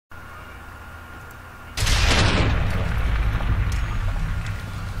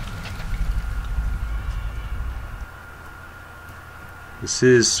This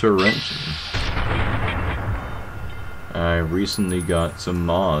is Serention. I recently got some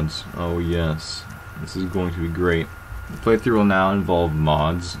mods. Oh yes, this is going to be great. The playthrough will now involve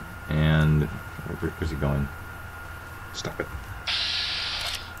mods, and where's he going? Stop it.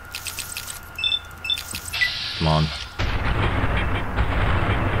 Come on.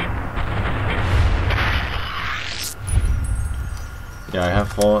 Yeah, I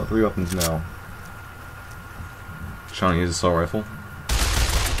have Fallout 3 weapons now. Trying to use assault rifle.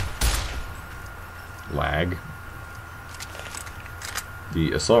 Lag.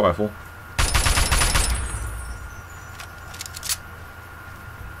 The assault rifle.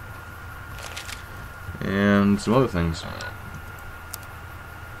 And some other things.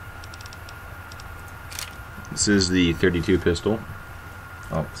 This is the 32 pistol.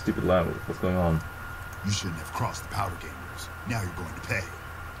 Oh, stupid lad, what's going on? You shouldn't have crossed the powder gamers. Now you're going to pay.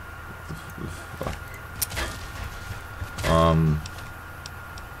 Fuck.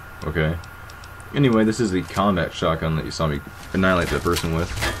 Okay. Anyway, this is the combat shotgun that you saw me annihilate that person with.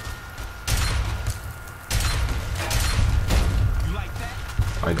 You like that?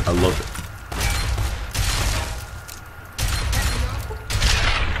 I love it.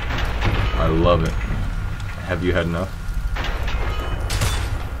 I love it. Have you had enough?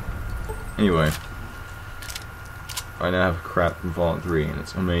 Anyway. I now have crap from Fallout 3 and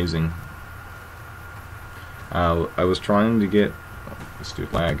it's amazing. I was trying to get...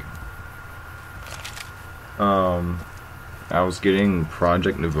 stupid lag. I was getting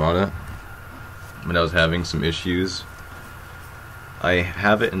Project Nevada, but I was having some issues. I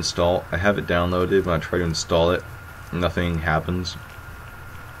have it installed, I have it downloaded. When I try to install it, nothing happens.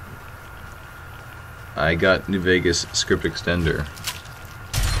 I got New Vegas script extender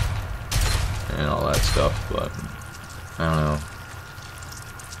and all that stuff, but I don't know.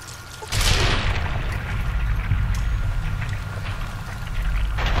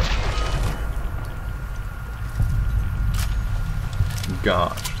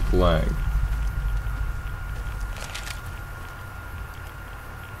 Gosh, lag.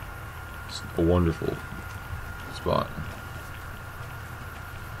 It's a wonderful spot.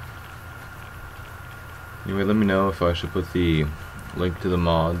 Anyway, let me know if I should put the link to the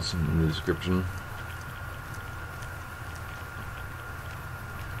mods in the description.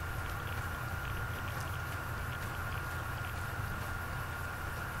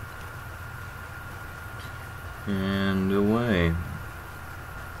 And away.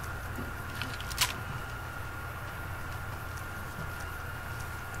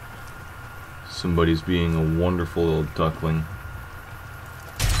 Somebody's being a wonderful little duckling.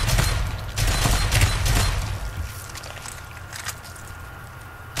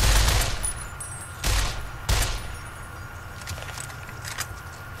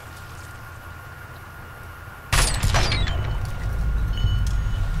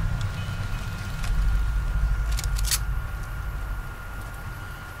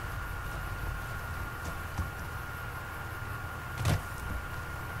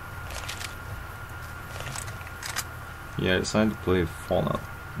 Yeah, I decided to play Fallout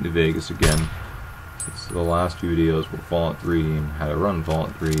New Vegas again. Since the last few videos were Fallout 3 and how to run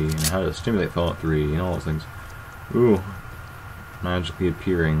Fallout 3 and how to stimulate Fallout 3 and all those things. Ooh, magically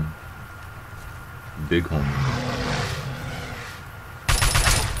appearing Big Home.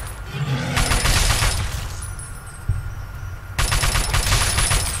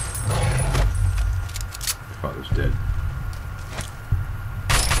 Father's dead.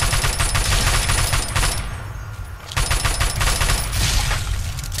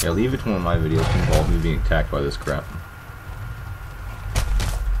 Yeah, leave it to one of my videos to involve me being attacked by this crap.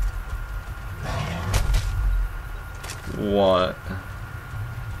 What?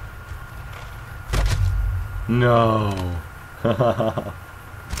 No.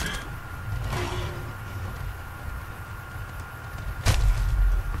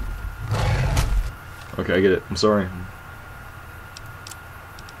 Okay, I get it. I'm sorry.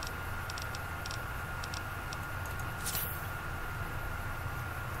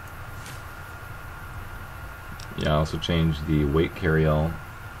 Yeah, I also changed the weight carry-all.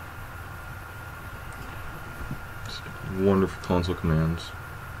 Wonderful console commands.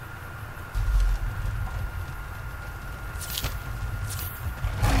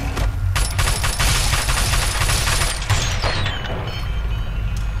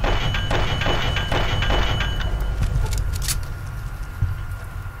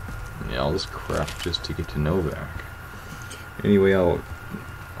 Yeah, all this crap just to get to Novak. Anyway,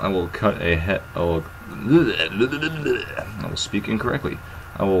 I will cut ahead. I will speak incorrectly.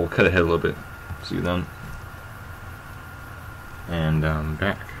 I will cut ahead a little bit. See you then. And I'm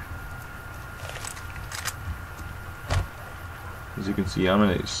back. As you can see, I'm in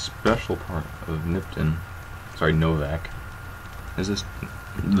a special part of Nipton. Sorry, Novak. Is this...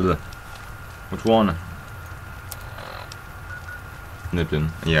 Bleh. Which one? Nipton.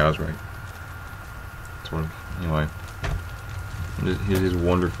 Yeah, I was right. Sort of. Anyway. He's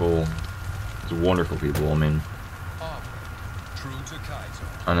wonderful. He's wonderful people, I mean... True to Kaiser.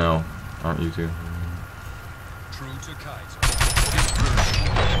 I know. Aren't you two? True to Kaiser.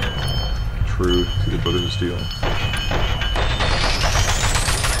 True to the Brothers of Steel.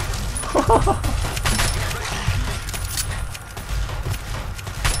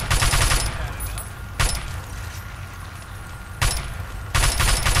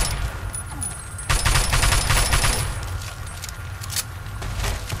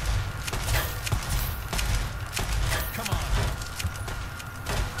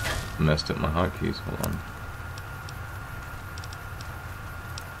 Messed up my hotkeys. Hold on.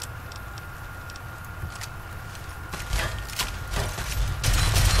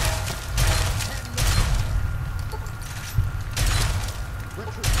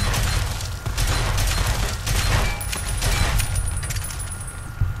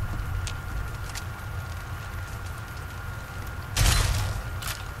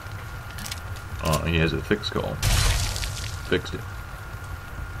 Oh, he has a thick skull. Fixed it.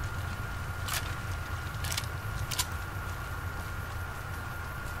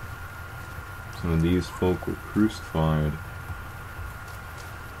 Some of these folk were crucified.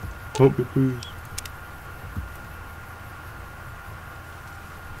 Help me, please.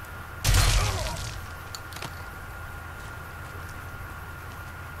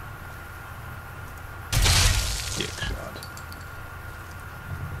 Dick shot.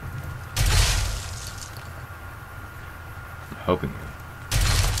 I'm helping you.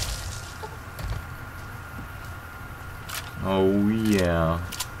 Oh yeah.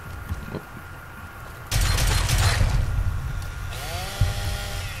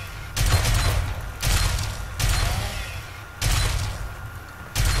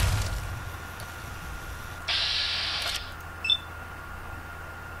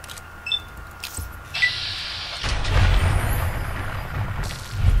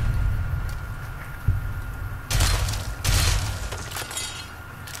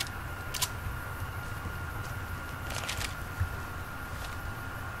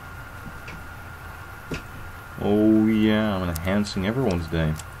 Oh yeah, I'm enhancing everyone's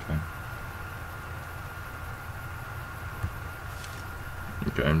day. Okay.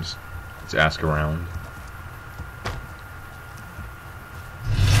 Okay, let's ask around.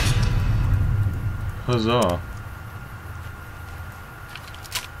 Huzzah.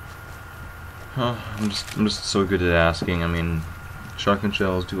 Huh, I'm just so good at asking. I mean, shotgun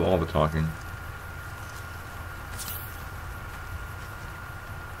shells do all the talking.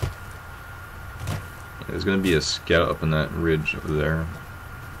 There's gonna be a scout up in that ridge over there.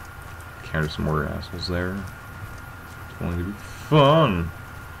 Counter some more assholes there. It's going to be fun.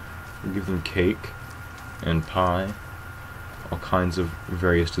 We'll give them cake and pie, all kinds of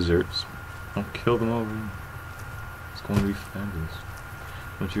various desserts. I'll kill them over. It's going to be fabulous.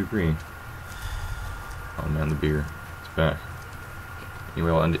 Don't you agree? Oh man, the beer. It's back.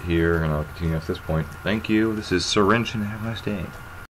 Anyway, I'll end it here and I'll continue after this point. Thank you. This is Syringe and have a nice day.